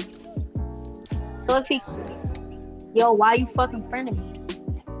game. So if he... Yo, why you fucking friending me?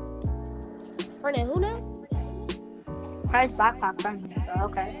 Friendin', who now? Price backpack friending me, bro.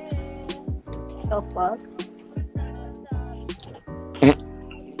 Okay. So fuck.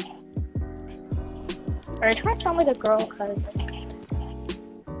 Alright, try to sound like a girl, cause...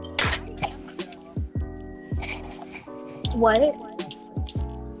 What?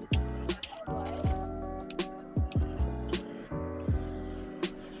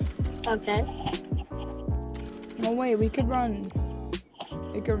 Okay. No way, we could run.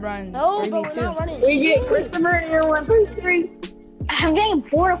 We could run. No, bro, we're 3v2. not running. I'm getting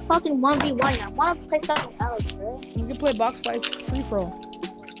bored of fucking 1v1 now. I wanna play something else, bro. We could play box fights free for all.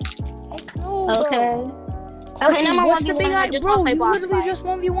 No, Okay. Carson, no more what's the 1v1, big I eye, just bro? wanna play You box literally fight. just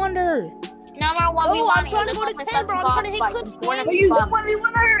 1v1'd her. No more 1v1. Oh, I'm trying to go to 10, bro. I'm trying to hit clips,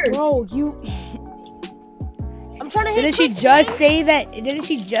 Bro, you. I'm trying to hit Didn't she clips, just say that? Didn't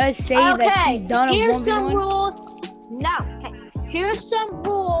she just say that she's done a Here's some 1v1? rules. No. Okay. Here's some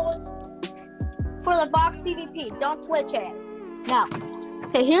rules for the box PvP. Don't switch it. No.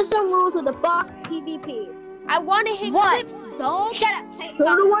 Okay, here's some rules for the box PvP. I want to hit One. clips, dog. Shut up. Hey,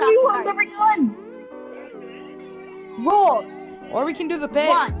 Rules. Or we can do the pit.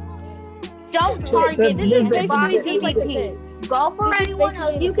 1. Don't target. This is the box basically just like the PvP. pit. Go for This is anyone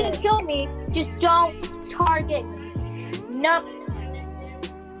basically else. You the can pit. kill me. Just don't target me. No.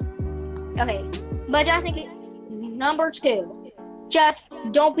 Okay. But just in case. Number 2. Just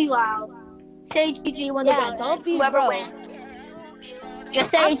don't be loud. Say GG when the Yeah, game don't ends. be Whoever bro. wins. Just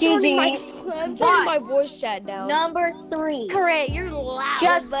say I'm turning GG. my voice chat down. Number 3. Correct, you're loud,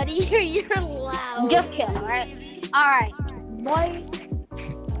 Just- buddy. You're loud. Just kill, alright? Alright. Boy.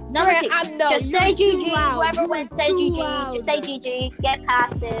 Number Correct, 2. I know, Just you're say too GG. loud. Whoever You're wins, say too GG. loud. Just say GG. Get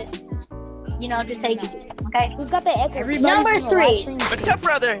past it. You know, just say GG. Okay? Who's got the echo? Everybody Number from the live 3. stream, What's up,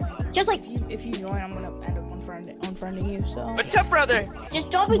 brother? Just like, if you join, I'm gonna end up unfriending you. So. What's up, brother?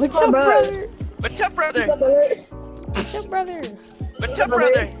 just don't be What's up, told. brother? What's up, brother? What's up, brother? What's up,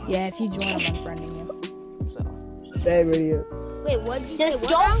 brother? Yeah, if you join, I'm unfriending you. So. Wait, what did you Just say? What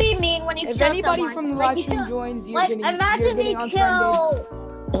don't now? be mean when you If kill anybody someone. from the Like, live you stream kill- joins, you're like, getting imagine me unfriended. kill.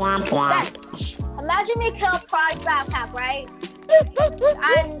 Imagine me kill Prize Backpack, right?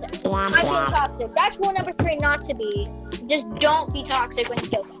 And I feel toxic. That's rule number 3, not to be. Just don't be toxic when you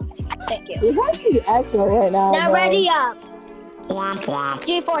kill someone. Thank you. Why are you acting right now? Now bro? ready up.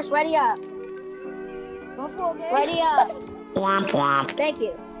 G-Force, ready up. Ready up. Thank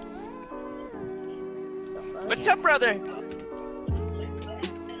you. What's up, brother?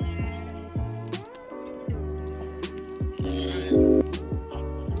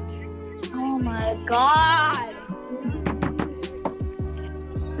 Oh my god.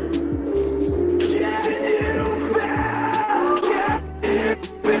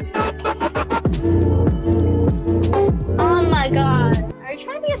 Oh my god. Are you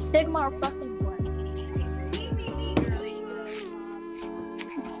trying to be a Sigma or fucking what?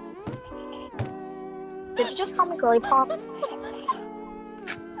 Did you just call me girly pop?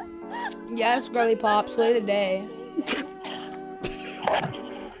 Yes, girly pop, slay the day.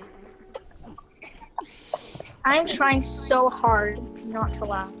 I'm trying so hard not to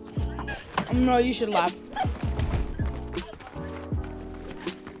laugh. No, you should laugh.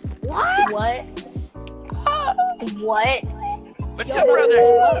 What? What? What's your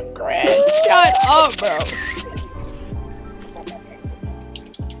brother? Grant, shut up, bro.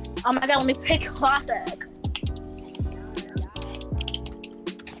 Oh my god, let me pick classic.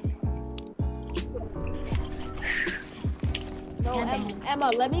 No, Emma,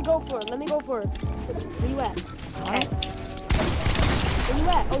 let me go for it. Let me go for it. Where you at? Where you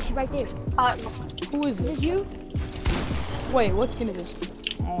at? Oh, she's right there. Who is Is this? this you? Wait, what skin is this?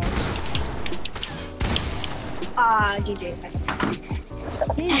 Oh, GG.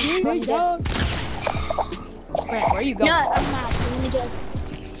 there you go. Grant, where are you going? No, I'm not. Let me just.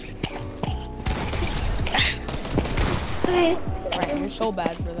 Grant, you're so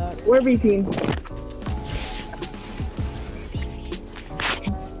bad for that. We're B team.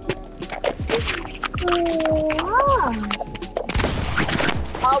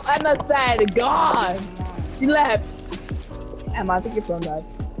 Oh, Emma said, God. She left. Emma, I think your phone died.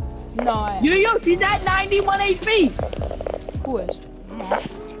 No, I Yo, she's at 91 HP. Who is?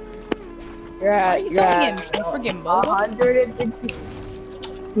 You're Why are at, you you're telling at him? You freaking bozo. 160.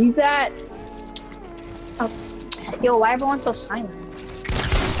 He's at. Yo, why everyone so silent?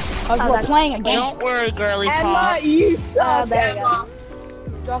 Cause we're playing a game. Don't worry, girly Emma, pop. you suck, there you Emma.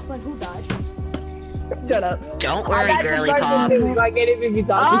 Jocelyn, who died? Shut up. Don't I worry, got girly some pop. questions, so I get it if you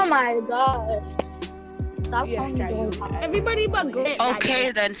talk. Oh my god. Stop Yeah, calling me try you. girly pop. Everybody but Grant. right Okay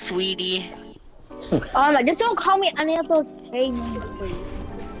there. then, sweetie. Oh my, just don't call me any of those K names, please.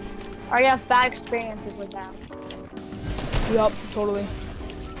 Or you have bad experiences with them. Yup, totally.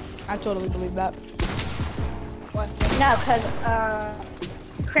 I totally believe that. No, cause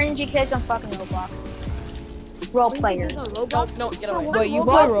cringy kids on fucking Roblox. Role players. Roblox? No, get away. Wait, you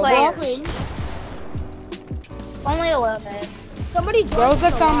Role play players. Roblox? Only a little bit. Somebody join Girls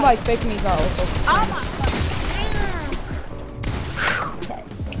that the sound live. like fake me's are also. Oh my god.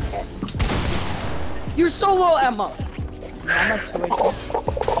 You're so low, Emma. I'm at 2 HP.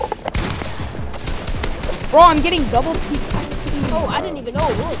 Bro, I'm getting double peak. Oh, I didn't even know.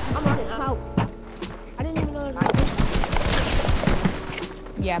 Look, I'm running. I'm out. I didn't even know it was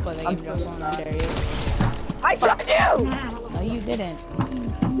Yeah, but they gave Jocelyn. I dare you. I shot you. No, you didn't.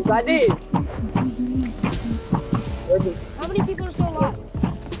 I did. How many people are still alive?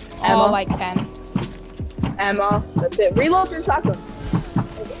 All Emma. like 10. Emma, that's it. Reload your shotgun.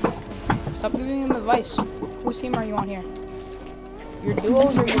 Stop giving him advice. Whose team are you on here? Your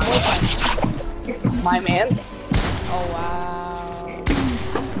duos or your boyfriend? My man. Oh wow.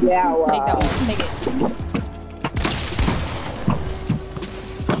 Yeah, wow. Take that one. Take it.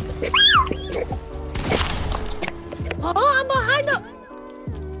 Oh, I'm behind them.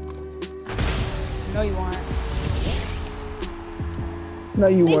 No, you aren't. No,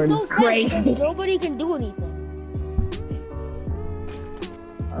 you Makes weren't. no sense. Crazy. Nobody can do anything.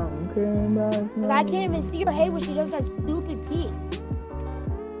 Cause I can't even see her head when she does that stupid peek.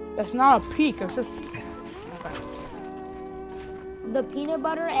 That's not a peak. It's just. Okay. The peanut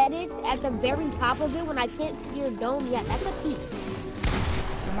butter edit at the very top of it when I can't see your dome yet. That's a peek.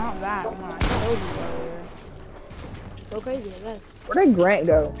 Not that one. I told you earlier. Go crazy, I guess. Where did Grant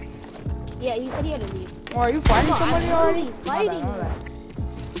go? Yeah, he said he had to leave. Or are you fighting Come on, somebody I'm already? literally fighting My bad, my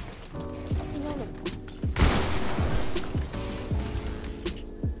bad.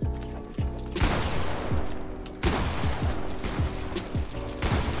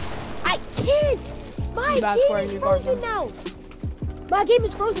 I can't! My You back game square, is you frozen guard now! My game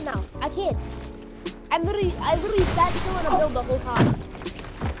is frozen now. I can't. I literally sat still in a build the whole time.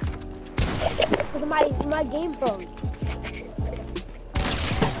 Because my game froze.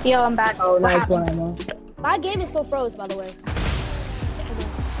 Yo, I'm back. Oh, What nice happened? one, Emma. My game is still froze, by the way.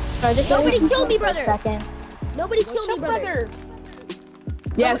 Sorry, just Nobody let me killed me, for a brother. second. Nobody killed me, brother.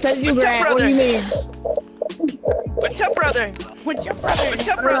 Yeah, says you, What's up, Grant. What do you mean? What's up, brother? What's your brother? What's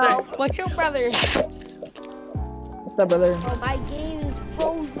up, brother? What's your brother? What's up, brother? Oh, my game is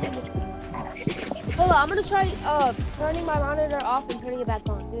frozen. Hold on, I'm gonna try turning my monitor off and turning it back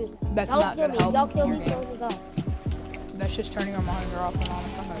on. Seriously. That's Don't not kill gonna me. help. Don't kill your me. game. Turn it off. That's just turning our monitor off and on.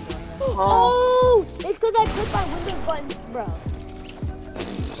 It's not gonna do anything. Oh, it's because I clicked my Windows button, bro.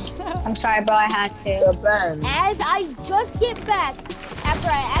 I'm sorry, bro. I had to. The Ben. As I just get back after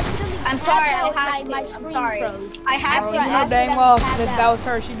I accidentally I'm sorry, tapped out, I had my to. screen I'm sorry. froze. I had Oh, to. you I know had dang to. well if tapped that out. was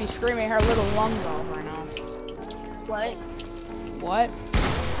her, she'd be screaming her little lungs off right now. What? What?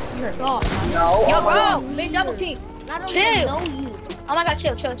 You heard me. Oh, No. Yo, bro, big double team. I don't Chill. even know you. Oh my god,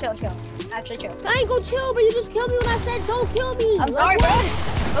 chill. Actually, chill. I ain't gonna chill, but you just killed me when I said don't kill me. I'm Like, sorry, what? bro.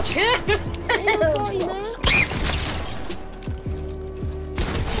 Oh, chill. I ain't gonna kill you, man.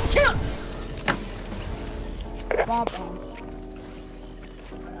 Chill. Womp womp.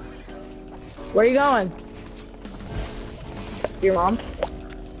 Where you going? Your mom?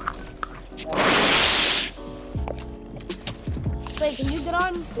 Wait, can you get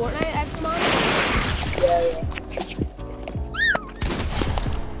on Fortnite at Mom? Yeah.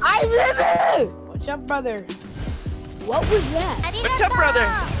 I live it! What's up, brother? What was that? What's up, brother?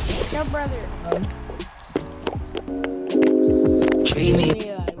 What's up, brother? Treat me.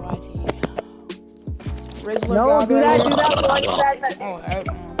 Yeah, like, YT. Rizzler No, got do that, right do here. that, one, that. Oh, heck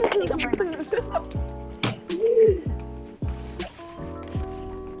no.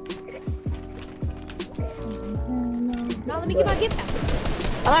 Now let me get my gift back.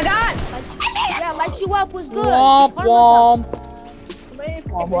 Oh my god. Yeah, light you up was good. Womp womp.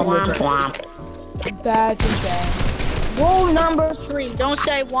 Womp womp. That's insane. Rule number 3. Don't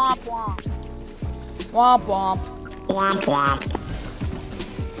say womp womp. Womp womp. Womp womp.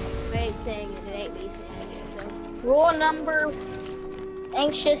 Wait, saying it ain't me saying it. Rule number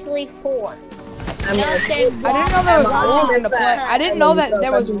anxiously 4. I'm Don't gonna say I didn't know there was Emma, rules I'm into play. gonna- I didn't know that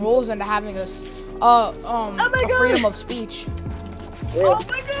there was rules into having a a freedom of speech. Oh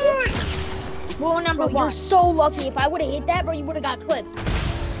my god. Rule number Bro, you're 1. so lucky. If I would have hit that, bro, you would have got clipped.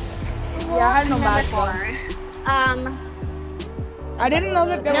 Yeah, I had no Number basketball. 4. I didn't know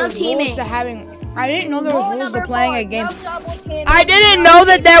that there No was rules teaming. to having. I didn't know there was Rule rules to number playing 4, a game. no double teaming, I didn't no know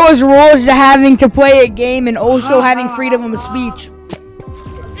that there was rules to having to play a game and also having freedom of speech.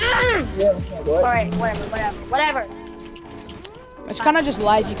 Alright, whatever. It's kind of just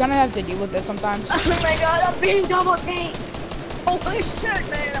life. You kind of have to deal with it sometimes. Oh my god, I'm being double teamed. Holy shit,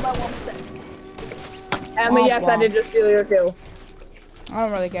 man, I'm at 1%. Emma, yes, I did just steal your kill. I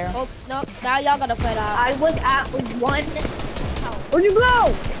don't really care. Oh, no. Now y'all gotta play that. I was at 1. Where'd you go?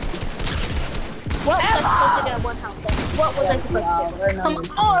 What was I supposed to do at 1 house? What was I supposed to do? Come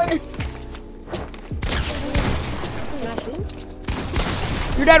on.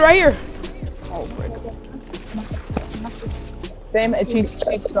 You're dead right here. Oh, frick. Same,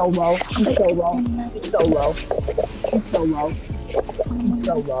 she's so low. She's so low. She's so low. She's so low. She's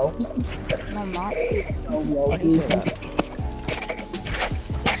so low. No, I'm not. So low. Why do you say that?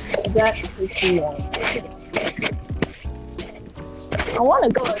 That is too long. I want to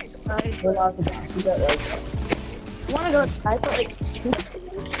go outside. We're not the best. You got like. I want to go outside for like 2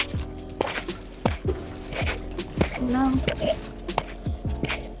 No.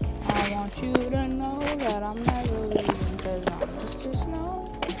 I want you to know that I'm never leaving because I'm Mr. Snow.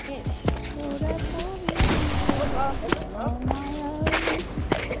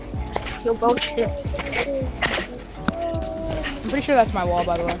 You'll go shit. I'm pretty sure that's my wall,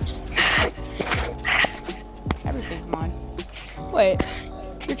 by the way. Everything's mine. Wait,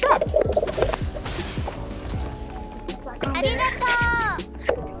 you're trapped.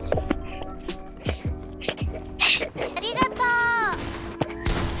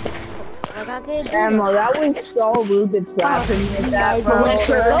 Emma, that was so rude to trap him with that, bro. My legs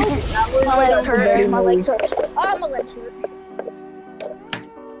hurt. That was My like legs a hurt. dirty My move. legs hurt. Oh, my legs hurt.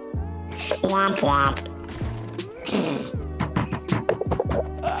 Womp womp.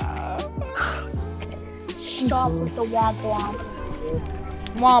 Stop with the womp womp.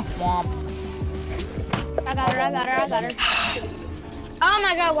 Womp womp. I got her. Oh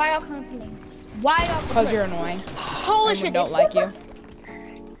my god, why y'all coming to me? Why y'all coming? Because you're annoying. Holy And we shit. don't like you.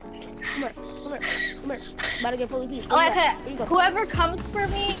 Come here. About to get fully beat. Oh, okay. Whoever comes for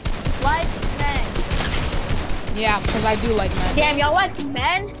me, like men. Yeah, because I do like men. Damn, y'all like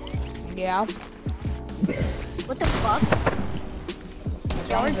men? Yeah. What the fuck?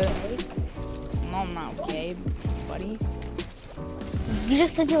 What's wrong with it? No, I'm not gay, buddy. You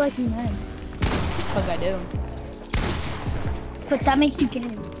just said you like men. Because I do. But that makes you gay.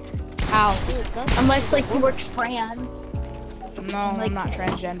 How? Unless like you were trans. No, I'm not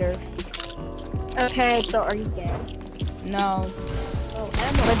transgender. Okay, so are you gay? No.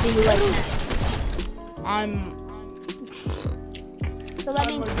 But do you like men? I'm... So that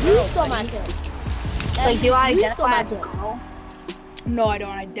means you stole my kill. Like, do I You stole identify my as a kill. girl? No, I don't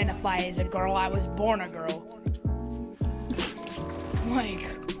identify as a girl. I was born a girl. Like...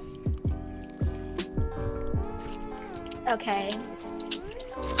 Okay.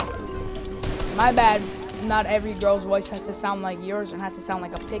 My bad. Not every girl's voice has to sound like yours and has to sound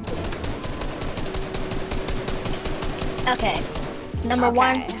like a piglet. Okay. Number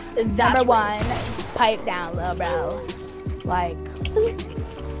one. Number one, pipe down, little bro. Like,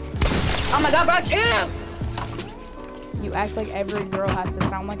 Oh my god, bro, chill! You act like every girl has to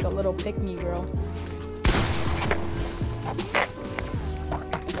sound like a little pick-me girl.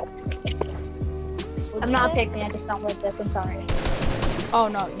 I'm not a pick me, I just don't like this, I'm sorry. Oh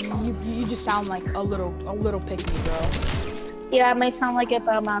no, you just sound like a little pick-me girl. Yeah, I may sound like it,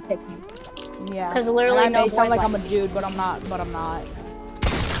 but I'm not a pick me. Yeah. Because literally and I may no sound boys like I'm a dude, but I'm not.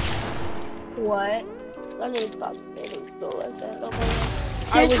 What? I need to stop saying go like that.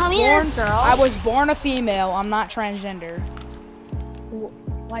 Okay. So tell me you're a girl? I was born a female. I'm not transgender.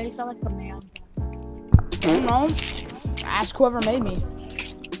 Why do you sound like a man? I don't know. Ask whoever made me.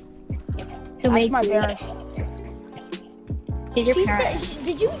 Who Ask made my you? parents. He's your She parent.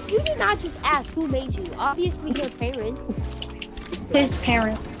 said, you did not just ask who made you. Obviously your parents. His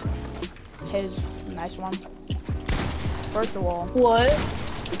parents. His nice one. First of all. What?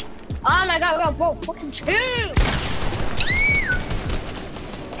 Oh my god, bro, fucking chill! Look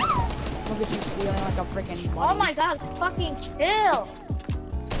at you feeling like a freaking bunny. Oh my god, fucking chill!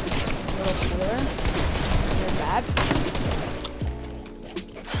 Little slur. You're bad.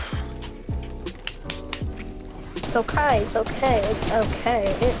 It's okay, it's okay, it's okay,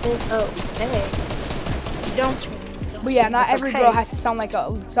 it is okay. Don't scream. But yeah, not It's every okay. girl has to sound like a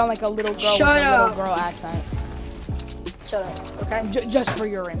little girl Shut with a up. little girl accent. Shut up, okay? Just for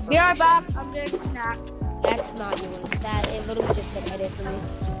your information. Be right back, I'm doing a snack. That's not yours. That it literally just said edit for me.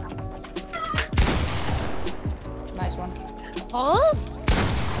 Nice one. Huh?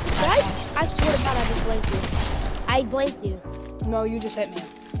 I swear to God, I just blanked you. I blanked you. No, you just hit me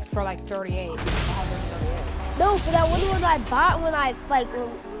for like 38. 138. No, for that one I bought when I like,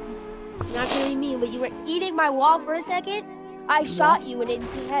 well, not really mean, but you were eating my wall for a second. I shot you and it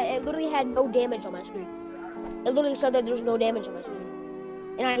literally had no damage on my screen. It literally showed that there was no damage on my screen.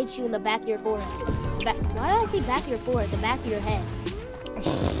 And I hit you in the back of your forehead. Why did I say back of your forehead? The back of your head.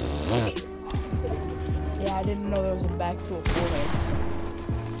 Yeah, I didn't know there was a back to a forehead.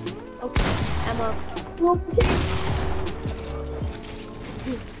 Okay, Emma.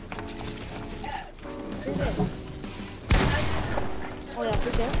 Oh yeah,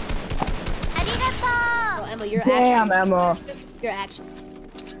 for sure. Oh, Emma, you're Damn, action. Emma. Your action.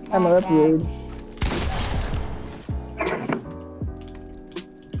 Emma, that's rude.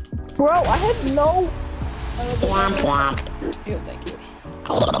 Bro, I have no. Womp womp. Ew, thank you.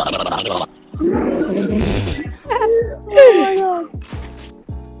 Oh my god.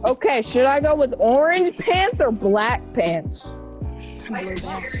 Okay, should I go with orange pants or black pants? Blue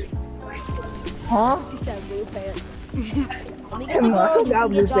pants. Huh? She said blue pants. Let me get the Emma, I girl and you forgot can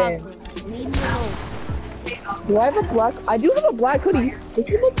blue get Jocelyn. pants. Leave me alone. Do I have a black? I do have a black hoodie. Does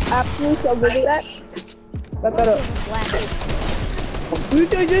he look absolutely so good at that? Back that up. Black. What do you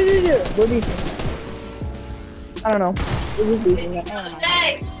think? I don't know. We're just losing that.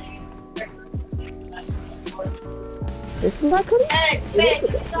 This is black hoodie?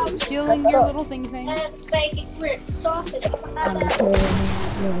 Feeling your little thing.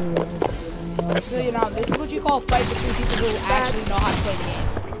 So you know, this is what you call a fight between people who actually know how to play the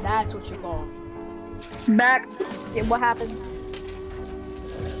game. That's what you call. Back. Yeah, what happens?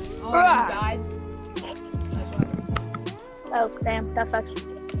 Oh, you died. That's what. Oh, damn, that sucks.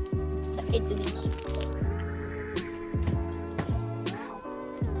 It deletes.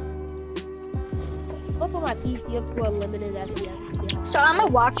 I'll put my PC up to a limited FPS. So I'm gonna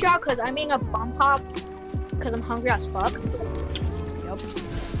watch y'all because I'm being a bum pop because I'm hungry as fuck. Yep.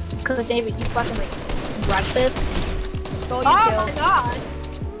 Because David, you fucking like breakfast. Stole your Oh kill. my god.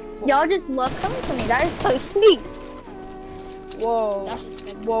 Y'all just love coming to me. That is so sweet. Whoa.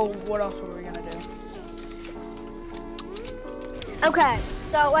 Whoa, what else were we gonna do? Okay,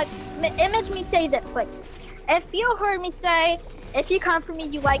 so like, image me say this. Like, if you heard me say, if you come for me,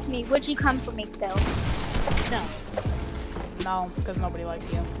 you like me, would you come for me still? No. No, because nobody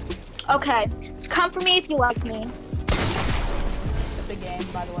likes you. Okay, come for me if you like me. It's a game,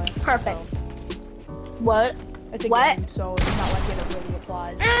 by the way. Perfect. So, What? it's a What? game, so it's not like it really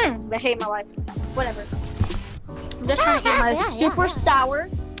applies. I hate my life. Whatever. I'm just trying to eat my super sour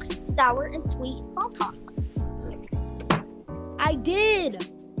and sweet hot dog. I did.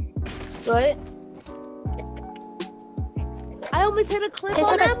 What? I almost hit a clip It's on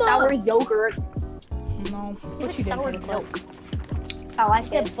like a Emma. sour yogurt. No, It's but like you didn't sour hit a clip. milk. Oh, I I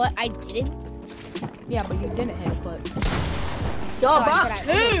said, said, but I didn't. Yeah, but you didn't hit a clip. yo, I Bob, said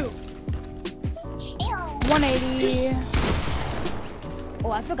I- too. 180.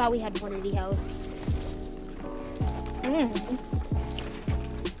 Oh, I forgot we had 180 health.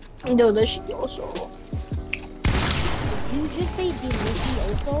 Delicioso. Did you just say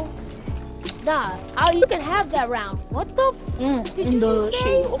delicioso? Nah, you can have that round. What the? Did you just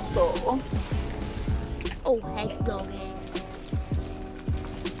say? Oh, heck no, man.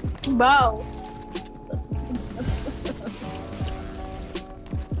 Bro.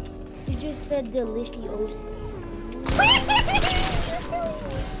 You just said delicious. Bro,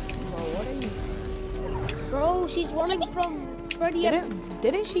 what are you? Bro, she's running from Freddy.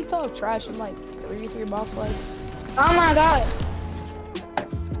 Didn't she talk trash in like 3 box fights? Oh my god.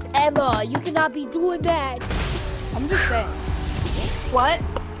 Emma, you cannot be doing that. I'm just saying. What?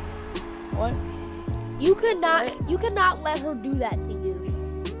 What? You cannot let her do that to you.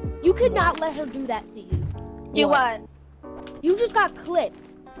 You cannot let her do that to you. Do what? You just got clipped.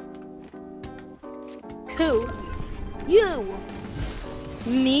 Who? You.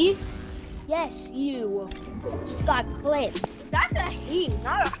 Me? Yes, you. Just got clipped. That's a he,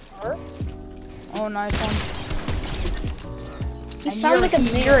 not a her. Oh, nice one. You And sound like a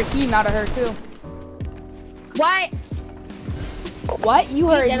man. you're a he, not a her too. What? What? You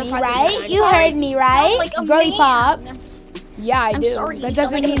heard me, identified right? as You a heard me, right? like a Girly man. pop. Yeah, I I'm do. sorry, That you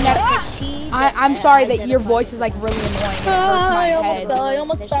doesn't sound like mean a that. I'm sorry that your voice is like really annoying. And it hurts my head. I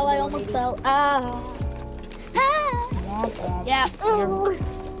almost fell. Ah. Womp womp. Yeah.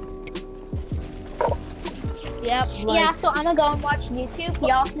 Yep. Yeah, so I'm gonna go and watch YouTube.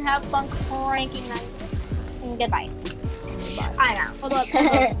 Y'all can have fun cranking night. And goodbye. Bye. I'm out. Hold up.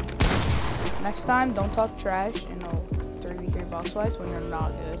 Next time, don't talk trash in a 3v3 box fights when you're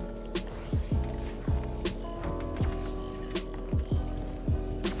not good.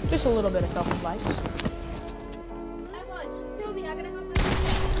 Just a little bit of self-advice.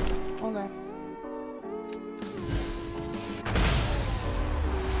 Okay.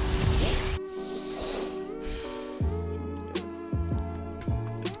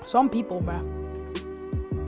 Some people, bruh.